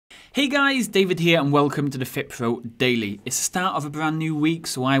Hey guys, David here and welcome to the FitPro Daily. It's the start of a brand new week,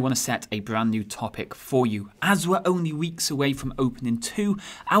 so I want to set a brand new topic for you. As we're only weeks away from opening 2,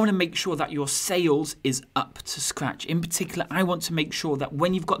 I want to make sure that your sales is up to scratch. In particular, I want to make sure that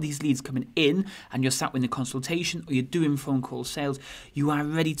when you've got these leads coming in and you're sat with a consultation or you're doing phone call sales, you are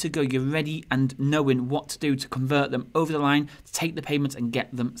ready to go. You're ready and knowing what to do to convert them over the line, to take the payments and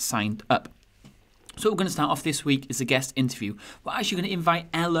get them signed up. So what we're going to start off this week is a guest interview. We're actually going to invite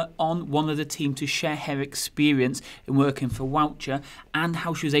Ella on, one of the team, to share her experience in working for Wowcher and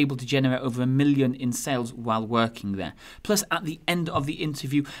how she was able to generate over $1 million in sales while working there. Plus, at the end of the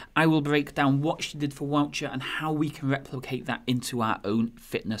interview, I will break down what she did for Wowcher and how we can replicate that into our own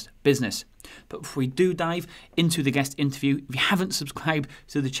fitness business. But before we do dive into the guest interview, if you haven't subscribed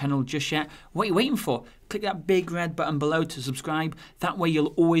to the channel just yet, what are you waiting for? Click that big red button below to subscribe. That way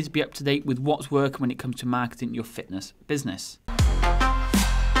you'll always be up to date with what's working when it comes to marketing your fitness business.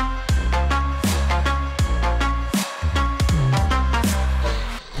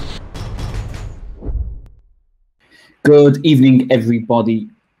 Good evening, everybody.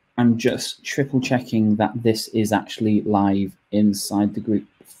 I'm just triple checking that this is actually live inside the group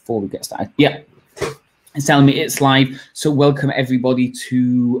before we get started. Yeah, it's telling me it's live. So welcome everybody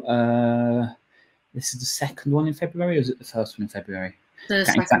to, this is the second one in February, or is it the first one in February? The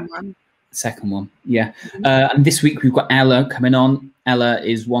second one. Second one, yeah. And this week we've got Ella coming on. Ella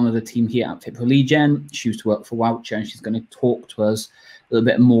is one of the team here at FitPro Lead Gen. She used to work for Wowcher and she's going to talk to us a little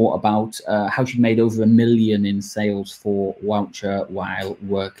bit more about how she made over $1 million in sales for Wowcher while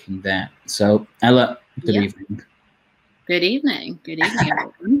working there. So Ella, good evening. Good evening. Good evening,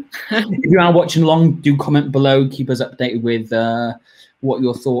 everyone. If you are watching along, do comment below. Keep us updated with what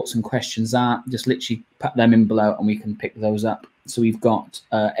your thoughts and questions are. Just literally put them in below and we can pick those up. So we've got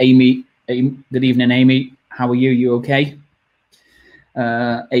Amy. Good evening, Amy. How are you? You okay?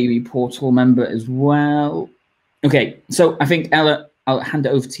 Amy Portal member as well. Okay, so I think Ella, I'll hand it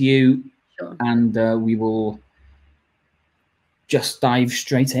over to you. Sure. And we will just dive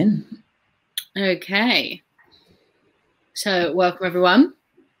straight in. Okay. So welcome everyone.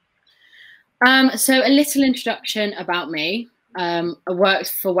 So a little introduction about me. I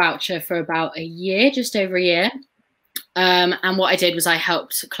worked for Wowcher for about a year, just over a year. And what I did was I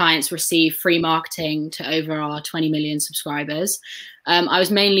helped clients receive free marketing to over our 20 million subscribers. I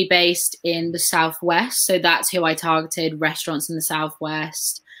was mainly based in the Southwest, so that's who I targeted: restaurants in the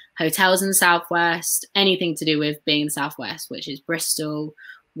Southwest, hotels in the Southwest, anything to do with being in the Southwest, which is Bristol,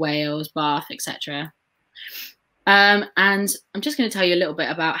 Wales, Bath, etc. And I'm just going to tell you a little bit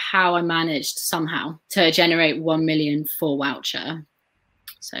about how I managed somehow to generate 1 million for Wowcher.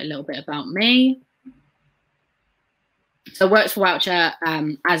 So a little bit about me. So I worked for Wowcher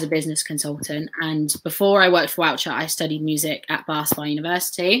as a business consultant, and before I worked for Wowcher, I studied music at Bath Spa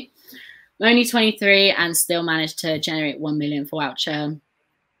University. I'm only 23 and still managed to generate 1 million for Wowcher.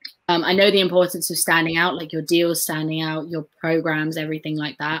 I know the importance of standing out, like your deals standing out, your programs, everything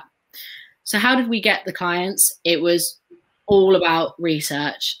like that. So how did we get the clients? It was all about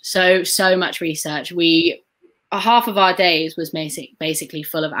research. So much research. Half of our days was basically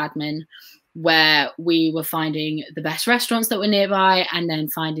full of admin, where we were finding the best restaurants that were nearby and then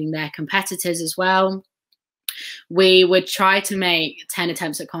finding their competitors as well. We would try to make 10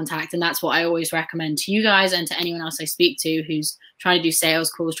 attempts at contact, and that's what I always recommend to you guys and to anyone else I speak to who's trying to do sales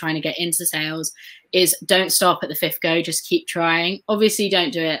calls, trying to get into sales, is don't stop at the 5th go, just keep trying. Obviously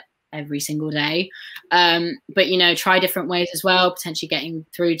don't do it every single day, but you know, try different ways as well, potentially getting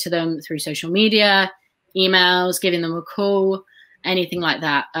through to them through social media, emails, giving them a call, anything like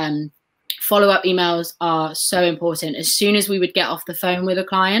that. Follow-up emails are so important. As soon as we would get off the phone with a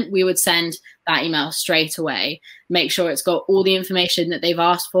client, we would send that email straight away. Make sure it's got all the information that they've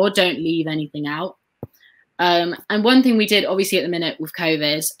asked for. Don't leave anything out. And one thing we did, obviously at the minute with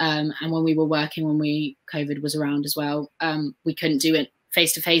COVID, and when we were working, when COVID was around as well, we couldn't do it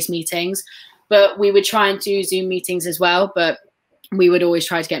face-to-face meetings, but we would try and do Zoom meetings as well. But we would always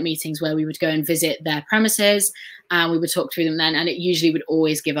try to get meetings where we would go and visit their premises and we would talk through them then, and it usually would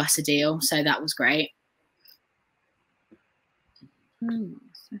always give us a deal. So that was great.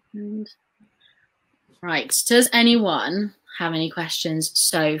 Right, does anyone have any questions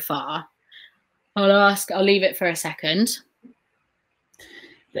so far? I'll leave it for a second.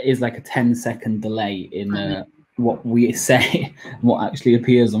 There is like a 10-second delay in what we say and what actually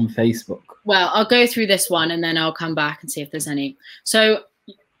appears on Facebook. Well, I'll go through this one and then I'll come back and see if there's any. So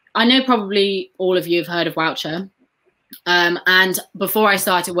I know probably all of you have heard of Wowcher. And before I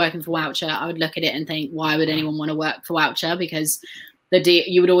started working for Wowcher, I would look at it and think, why would anyone want to work for Wowcher? Because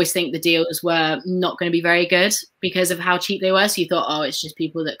you would always think the deals were not going to be very good because of how cheap they were. So you thought, oh, it's just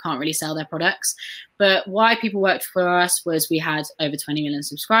people that can't really sell their products. But why people worked for us was we had over 20 million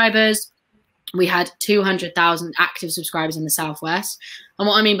subscribers. We had 200,000 active subscribers in the Southwest. And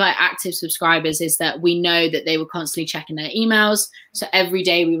what I mean by active subscribers is that we know that they were constantly checking their emails. So every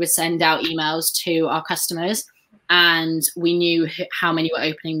day we would send out emails to our customers, and we knew how many were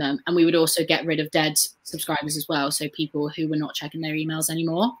opening them. And we would also get rid of dead subscribers as well. So people who were not checking their emails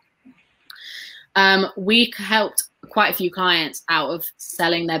anymore. We helped quite a few clients out of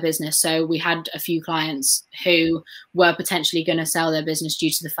selling their business. So we had a few clients who were potentially going to sell their business due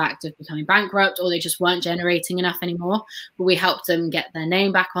to the fact of becoming bankrupt, or they just weren't generating enough anymore. But we helped them get their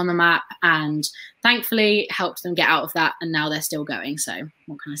name back on the map, and thankfully helped them get out of that. And now they're still going. So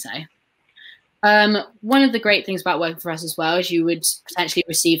what can I say? One of the great things about working for us as well is you would potentially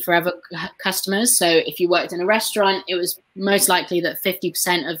receive forever customers. So if you worked in a restaurant, it was most likely that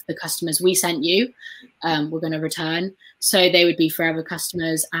 50% of the customers we sent you were going to return. So they would be forever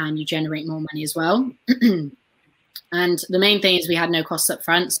customers, and you generate more money as well. And the main thing is we had no costs up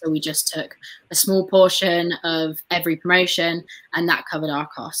front. So we just took a small portion of every promotion, and that covered our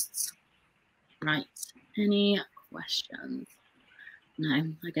costs. Right. Any questions? No,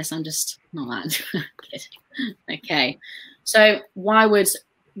 I guess I'm just not that kidding. Okay, so why would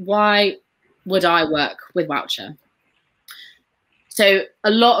I work with Wowcher? So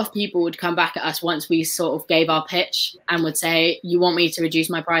a lot of people would come back at us once we sort of gave our pitch and would say, you want me to reduce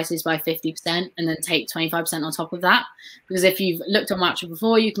my prices by 50% and then take 25% on top of that? Because if you've looked on Wowcher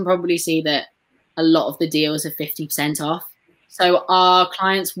before, you can probably see that a lot of the deals are 50% off. So our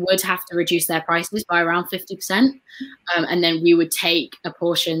clients would have to reduce their prices by around 50%. And then we would take a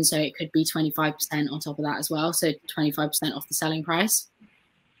portion. So it could be 25% on top of that as well. So 25% off the selling price.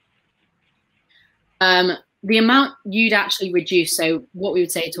 The amount you'd actually reduce. So what we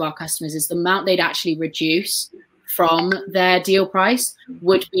would say to our customers is the amount they'd actually reduce from their deal price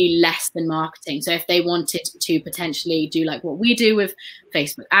would be less than marketing. So if they wanted to potentially do like what we do with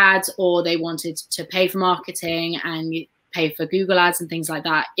Facebook ads, or they wanted to pay for marketing and pay for Google ads and things like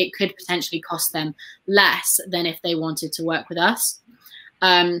that, it could potentially cost them less than if they wanted to work with us.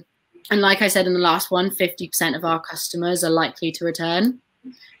 And like I said in the last one, 50% of our customers are likely to return.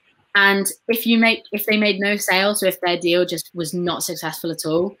 And if they made no sales, so if their deal just was not successful at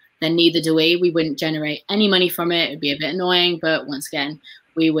all, then neither do we. We wouldn't generate any money from it. It'd be a bit annoying, but once again,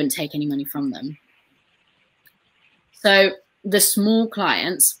 we wouldn't take any money from them. So the small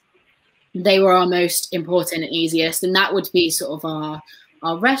clients, they were our most important and easiest, and that would be sort of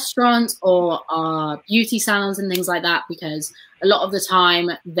our restaurants or our beauty salons and things like that, because a lot of the time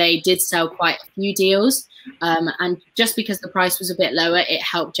they did sell quite a few deals, and just because the price was a bit lower, it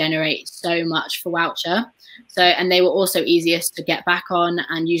helped generate so much for Wowcher. So, and they were also easiest to get back on,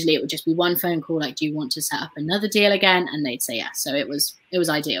 and usually it would just be one phone call, like, do you want to set up another deal again? And they'd say yes. So it was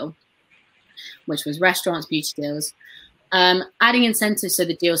ideal, which was restaurants, beauty deals. Adding incentives so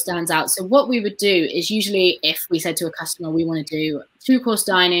the deal stands out. So what we would do is usually if we said to a customer, we want to do 2-course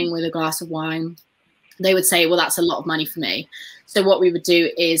dining with a glass of wine, they would say, well, that's a lot of money for me. So what we would do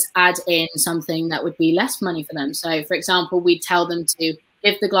is add in something that would be less money for them. So for example, we'd tell them to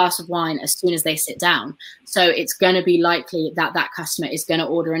give the glass of wine as soon as they sit down. So it's going to be likely that that customer is going to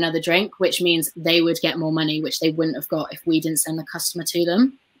order another drink, which means they would get more money, which they wouldn't have got if we didn't send the customer to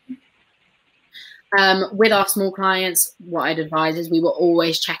them. With our small clients, what I'd advise is we were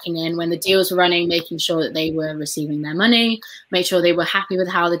always checking in when the deals were running, making sure that they were receiving their money, make sure they were happy with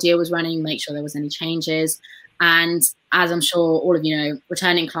how the deal was running, make sure there was any changes. And as I'm sure all of you know,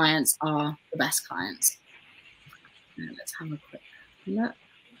 returning clients are the best clients. Let's have a quick look.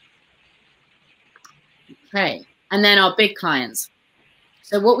 Okay, and then our big clients.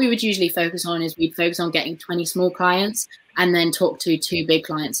 So what we would usually focus on is we'd focus on getting 20 small clients and then talk to 2 big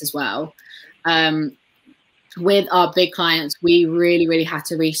clients as well. With our big clients, we really had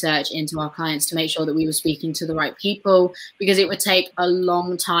to research into our clients to make sure that we were speaking to the right people, because it would take a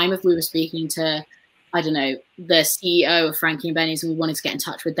long time if we were speaking to, I don't know, the CEO of Frankie and Benny's and we wanted to get in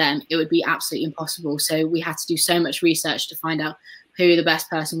touch with them. It would be absolutely impossible. So we had to do so much research to find out who the best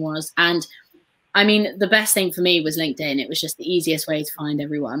person was. And I mean, the best thing for me was LinkedIn. It was just the easiest way to find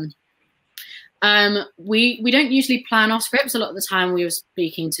everyone. We don't usually plan our scripts. A lot of the time we were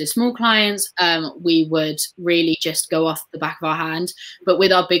speaking to small clients, we would really just go off the back of our hand. But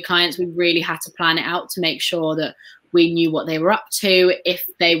with our big clients, we really had to plan it out to make sure that we knew what they were up to, if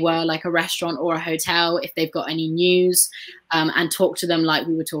they were like a restaurant or a hotel, if they've got any news, and talk to them like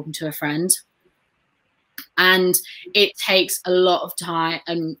we were talking to a friend. And it takes a lot of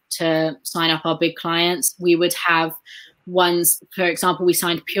time to sign up our big clients. We would have ones, for example, we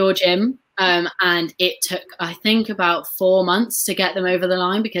signed Pure Gym, and it took, I think, about 4 months to get them over the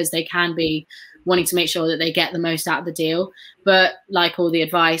line, because they can be wanting to make sure that they get the most out of the deal. But like all the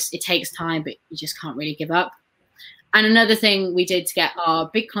advice, it takes time, but you just can't really give up. And another thing we did to get our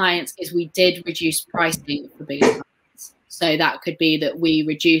big clients is we did reduce pricing for bigger clients. So that could be that we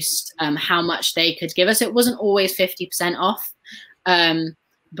reduced how much they could give us. It wasn't always 50% off,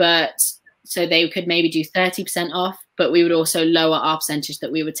 but so they could maybe do 30% off, but we would also lower our percentage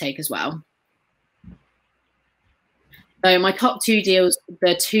that we would take as well. So my top 2 deals,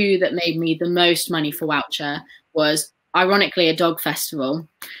 the 2 that made me the most money for Wowcher, was ironically a dog festival.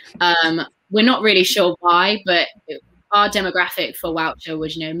 We're not really sure why, but our demographic for Wowcher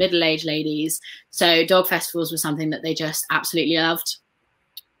was, you know, middle-aged ladies. So dog festivals was something that they just absolutely loved.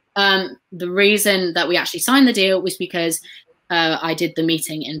 The reason that we actually signed the deal was because I did the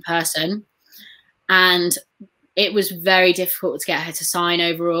meeting in person, and it was very difficult to get her to sign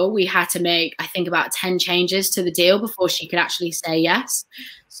overall. We had to make, I think, about 10 changes to the deal before she could actually say yes.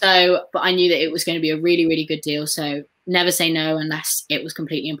 So, but I knew that it was going to be a really, really good deal. So never say no unless it was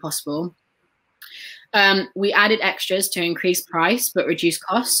completely impossible. We added extras to increase price but reduce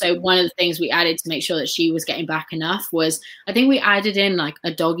costs. So one of the things we added to make sure that she was getting back enough was, I think we added in like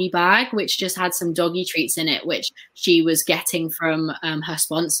a doggy bag, which just had some doggy treats in it, which she was getting from her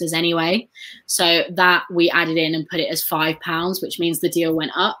sponsors anyway. So that we added in and put it as £5, which means the deal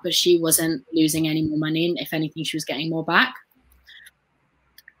went up, but she wasn't losing any more money. And if anything, she was getting more back.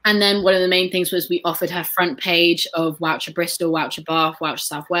 And then one of the main things was we offered her front page of Wowcher Bristol, Wowcher Bath, Wowcher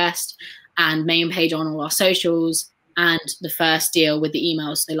Southwest, and main page on all our socials, and the first deal with the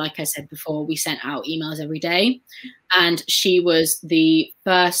emails. So like I said before, we sent out emails every day, and she was the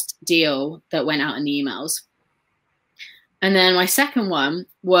first deal that went out in the emails. And then my second one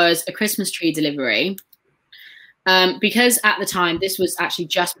was a Christmas tree delivery. Because at the time, this was actually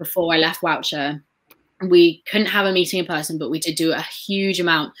just before I left Wowcher, we couldn't have a meeting in person, but we did do a huge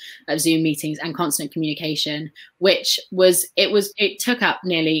amount of Zoom meetings and constant communication, which was, it took up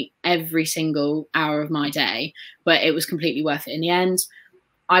nearly every single hour of my day, but it was completely worth it in the end.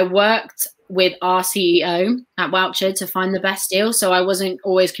 I worked with our CEO at Wowcher to find the best deal. So I wasn't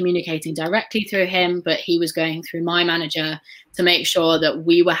always communicating directly through him, but he was going through my manager to make sure that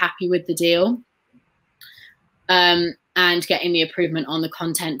we were happy with the deal. And getting the approval on the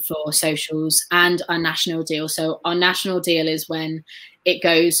content for socials and our national deal. So our national deal is when it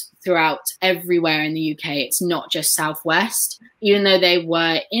goes throughout everywhere in the UK. It's not just Southwest. Even though they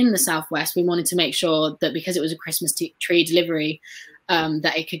were in the Southwest, we wanted to make sure that because it was a Christmas tree delivery,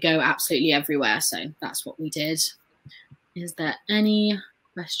 that it could go absolutely everywhere. So that's what we did. Is there any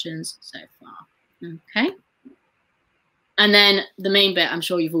questions so far? Okay. And then the main bit I'm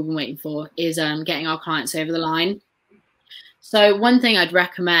sure you've all been waiting for is getting our clients over the line. So one thing I'd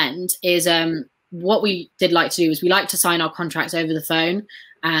recommend is what we did like to do is we like to sign our contracts over the phone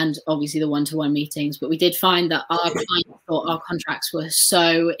and obviously the one-to-one meetings, but we did find that our clients thought our contracts were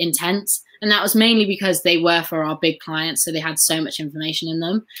so intense, and that was mainly because they were for our big clients, so they had so much information in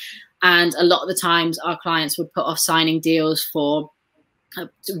them. And a lot of the times our clients would put off signing deals for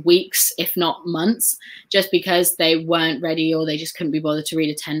weeks, if not months, just because they weren't ready or they just couldn't be bothered to read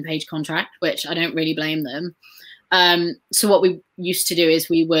a 10-page contract, which I don't really blame them. So what we used to do is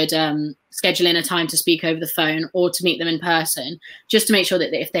we would schedule in a time to speak over the phone or to meet them in person, just to make sure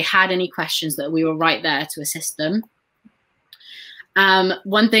that if they had any questions that we were right there to assist them.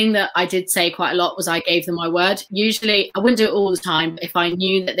 One thing that I did say quite a lot was I gave them my word. Usually I wouldn't do it all the time, but if I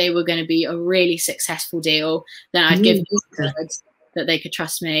knew that they were going to be a really successful deal, then I'd give them words that they could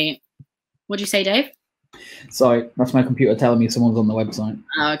trust me. What do you say, Dave? Sorry, that's my computer telling me someone's on the website.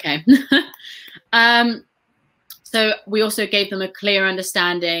 Oh, okay. So we also gave them a clear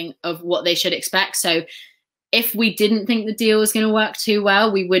understanding of what they should expect. So if we didn't think the deal was going to work too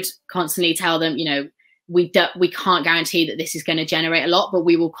well, we would constantly tell them, you know, we can't guarantee that this is going to generate a lot, but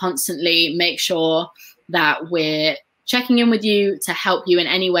we will constantly make sure that we're checking in with you to help you in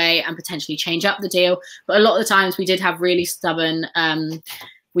any way and potentially change up the deal. But a lot of the times we did have really stubborn,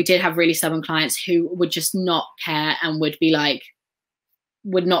 clients who would just not care and would be like,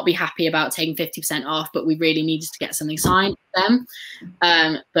 would not be happy about taking 50% off, but we really needed to get something signed for them.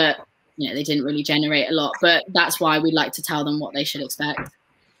 But you know, they didn't really generate a lot, but that's why we like to tell them what they should expect.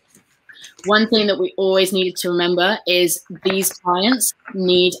 One thing that we always needed to remember is these clients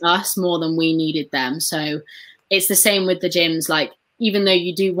need us more than we needed them. So it's the same with the gyms. Like, even though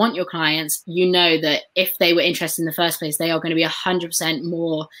you do want your clients, you know that if they were interested in the first place, they are going to be 100%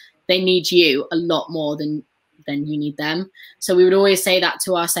 more. They need you a lot more than then you need them. So we would always say that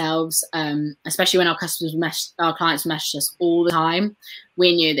to ourselves, especially when our clients messaged us all the time.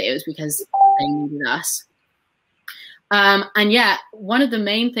 We knew that it was because they needed us. And yeah, one of the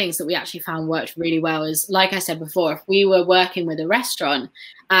main things that we actually found worked really well is, like I said before, if we were working with a restaurant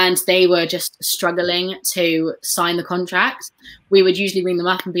and they were just struggling to sign the contract, we would usually ring them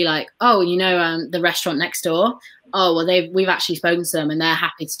up and be like, oh, you know, the restaurant next door, oh, well, we've actually spoken to them and they're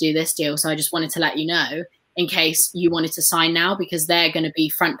happy to do this deal. So I just wanted to let you know in case you wanted to sign now, because they're going to be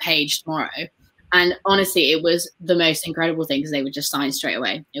front page tomorrow. And honestly, it was the most incredible thing because they would just sign straight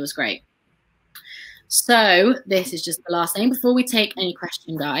away. It was great. So this is just the last thing before we take any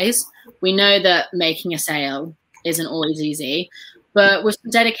question, guys. We know that making a sale isn't always easy, but with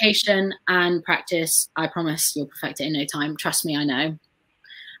some dedication and practice, I promise you'll perfect it in no time. Trust me, I know.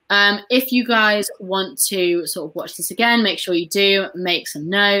 If you guys want to sort of watch this again, make sure you do make some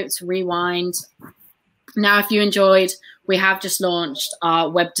notes, rewind. Now, if you enjoyed, we have just launched our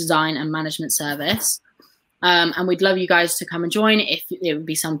web design and management service. And we'd love you guys to come and join if it would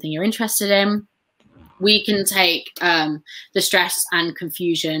be something you're interested in. We can take the stress and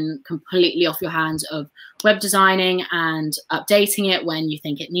confusion completely off your hands of web designing and updating it when you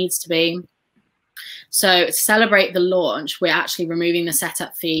think it needs to be. So to celebrate the launch, we're actually removing the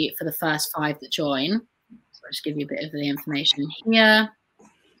setup fee for the first 5 that join. So I'll just give you a bit of the information here.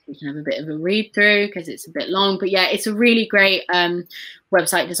 You can have a bit of a read through because it's a bit long. But yeah, it's a really great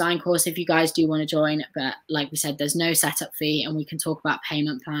website design course if you guys do want to join. But like we said, there's no setup fee, and we can talk about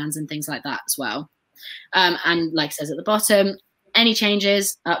payment plans and things like that as well. And like it says at the bottom, any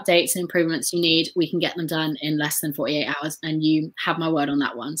changes, updates, and improvements you need, we can get them done in less than 48 hours. And you have my word on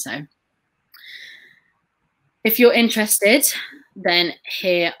that one. So if you're interested, then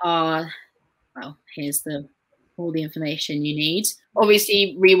here's all the information you need.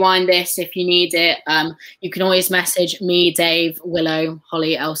 Obviously, rewind this if you need it. You can always message me, Dave, Willow,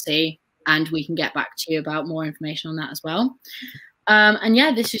 Holly, Elsie, and we can get back to you about more information on that as well. And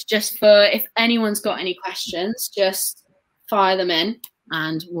yeah, this is just for if anyone's got any questions, just fire them in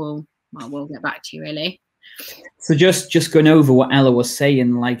and we'll get back to you, really. So just going over what Ella was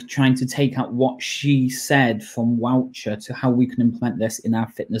saying, like trying to take out what she said from Wowcher to how we can implement this in our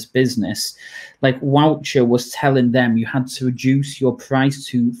fitness business. Like Wowcher was telling them you had to reduce your price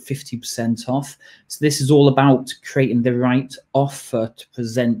to 50% off. So this is all about creating the right offer to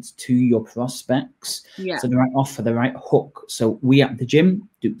present to your prospects. Yeah. So the right offer, the right hook. So we at the gym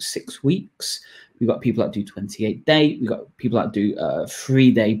do 6 weeks. We've got people that do 28-day. We've got people that do a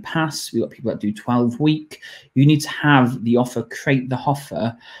 3-day pass. We've got people that do 12-week. You need to have the offer, create the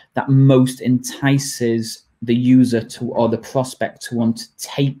offer that most entices the user to or the prospect to want to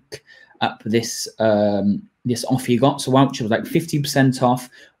take up this this offer you got. So Wowcher was like 50% off,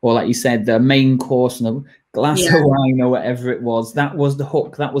 or like you said, the main course and a glass of wine or whatever it was. That was the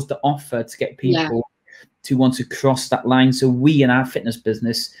hook. That was the offer to get people to want to cross that line. So we in our fitness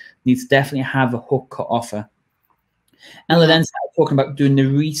business need to definitely have a hook offer. Ella then started talking about doing the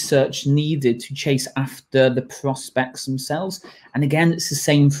research needed to chase after the prospects themselves. And again, it's the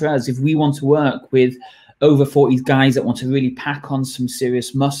same for us. If we want to work with over 40 guys that want to really pack on some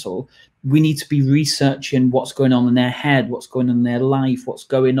serious muscle, we need to be researching what's going on in their head, what's going on in their life, what's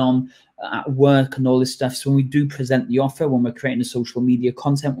going on at work and all this stuff. So when we do present the offer, when we're creating the social media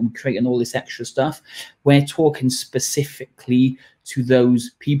content, when we're creating all this extra stuff, we're talking specifically to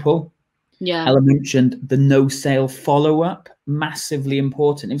those people. Yeah. Ella mentioned the no sale follow-up, massively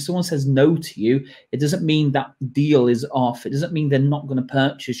important. If someone says no to you, it doesn't mean that deal is off. It doesn't mean they're not going to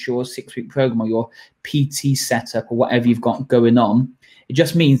purchase your 6-week program or your PT setup or whatever you've got going on. It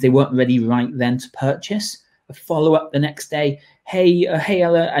just means they weren't ready right then to purchase. A follow-up the next day. Hey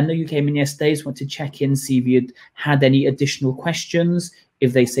Ella, I know you came in yesterday. Just want to check in, see if you'd had any additional questions.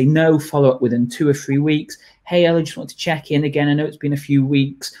 If they say no, follow up within 2 or 3 weeks. Hey Ella, just want to check in again. I know it's been a few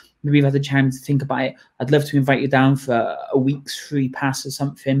weeks. Maybe you've had the time to think about it. I'd love to invite you down for a week's free pass or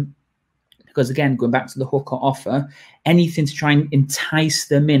something. Because again, going back to the hook or offer, anything to try and entice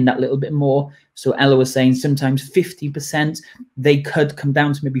them in that little bit more. So Ella was saying sometimes 50%, they could come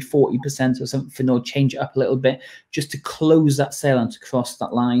down to maybe 40% or something, or change it up a little bit just to close that sale and to cross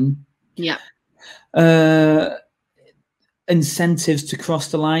that line. Yeah. Incentives to cross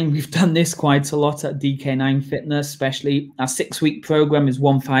the line. We've done this quite a lot at DK9 Fitness, especially our 6-week program is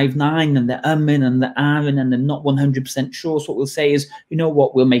 159 and they're umming and they're ahhing and they're not 100% sure. So what we'll say is, you know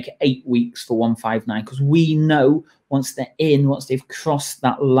what, we'll make it 8 weeks for 159 because we know once they're in, once they've crossed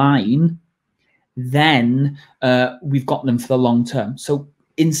that line, then we've got them for the long term. So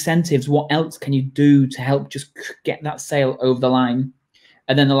incentives, what else can you do to help just get that sale over the line?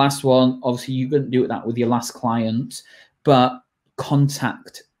 And then the last one, obviously you couldn't do that with your last client, but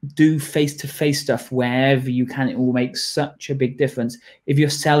do face-to-face stuff wherever you can. It will make such a big difference. If you're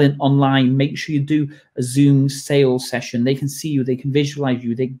selling online, make sure you do a Zoom sales session. They can see you, they can visualize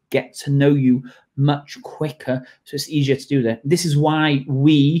you, they get to know you much quicker, so it's easier to do that. This is why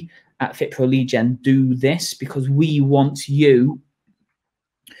we at FitPro Lead Gen do this, because we want you.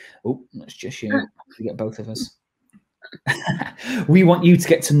 Oh, that's just you. We get both of us. We want you to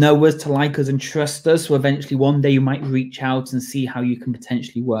get to know us, to like us and trust us, so eventually one day you might reach out and see how you can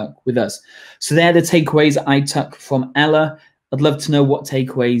potentially work with us. So they're the takeaways I took from Ella. I'd love to know what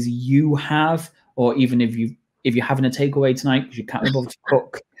takeaways you have, or even if you're having a takeaway tonight because you can't be able to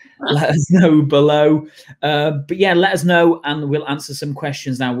cook, let us know below. But yeah, let us know and we'll answer some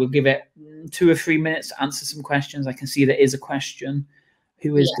questions now. We'll give it 2 or 3 minutes to answer some questions. I can see there is a question.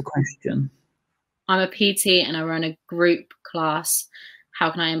 Who is the question? I'm a PT and I run a group class.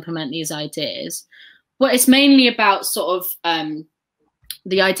 How can I implement these ideas? Well, it's mainly about sort of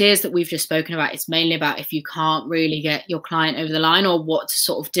the ideas that we've just spoken about. It's mainly about if you can't really get your client over the line, or what to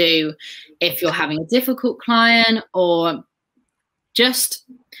sort of do if you're having a difficult client, or just,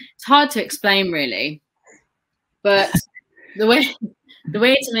 it's hard to explain really. But the way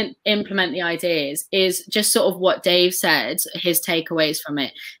to implement the ideas is just sort of what Dave said, his takeaways from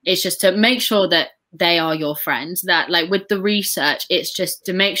it. It's just to make sure that they are your friends, that like with the research, it's just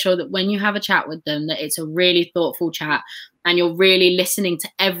to make sure that when you have a chat with them, that it's a really thoughtful chat and you're really listening to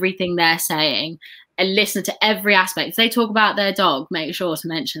everything they're saying and listen to every aspect. If they talk about their dog, make sure to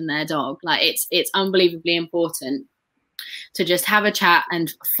mention their dog. Like it's unbelievably important to just have a chat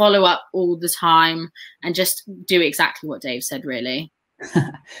and follow up all the time and just do exactly what Dave said, really.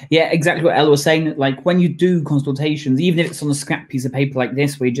 Yeah, exactly what Ella was saying. Like when you do consultations, even if it's on a scrap piece of paper like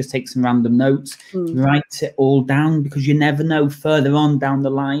this, where you just take some random notes, write it all down, because you never know further on down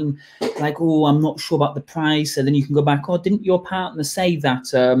the line, like, oh, I'm not sure about the price. And then you can go back, oh, didn't your partner say that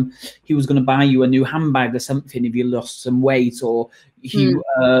he was going to buy you a new handbag or something if you lost some weight, or you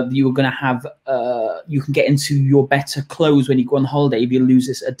were going to have, you can get into your better clothes when you go on holiday if you lose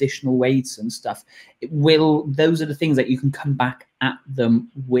this additional weight and stuff. Those are the things that you can come back at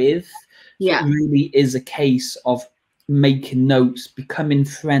them with. Yeah. So it really is a case of making notes, becoming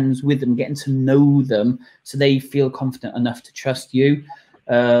friends with them, getting to know them so they feel confident enough to trust you.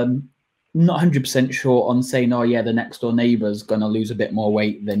 Not 100% sure on saying, oh yeah, the next door neighbor's gonna lose a bit more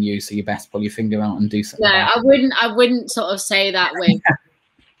weight than you, so you best pull your finger out and do something. No, I wouldn't sort of say that with,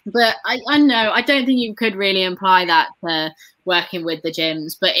 but I know, I don't think you could really imply that to working with the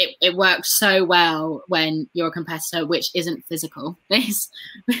gyms, but it works so well when you're a competitor, which isn't physical.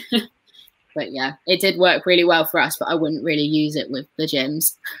 But yeah, it did work really well for us, but I wouldn't really use it with the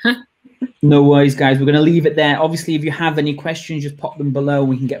gyms. No worries, guys. We're going to leave it there. Obviously, if you have any questions, just pop them below.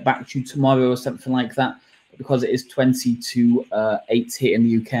 We can get back to you tomorrow or something like that. Because it is 20 to 8 here in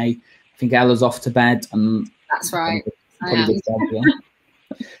the UK. I think Ella's off to bed. And that's right.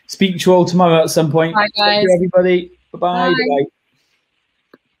 Speak to you all tomorrow at some point. Bye, guys. Thank you, everybody. Bye-bye. Bye.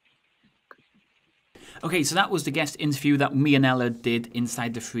 Okay, so that was the guest interview that me and Ella did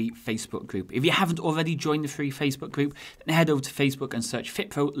inside the free Facebook group. If you haven't already joined the free Facebook group, then head over to Facebook and search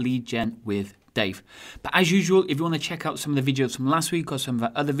FitPro Lead Gen with Dave. But as usual, if you want to check out some of the videos from last week or some of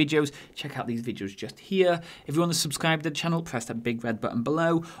our other videos, check out these videos just here. If you want to subscribe to the channel, press that big red button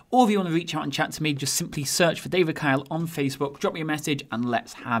below. Or if you want to reach out and chat to me, just simply search for David Kyle on Facebook, drop me a message and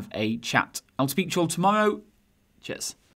let's have a chat. I'll speak to you all tomorrow. Cheers.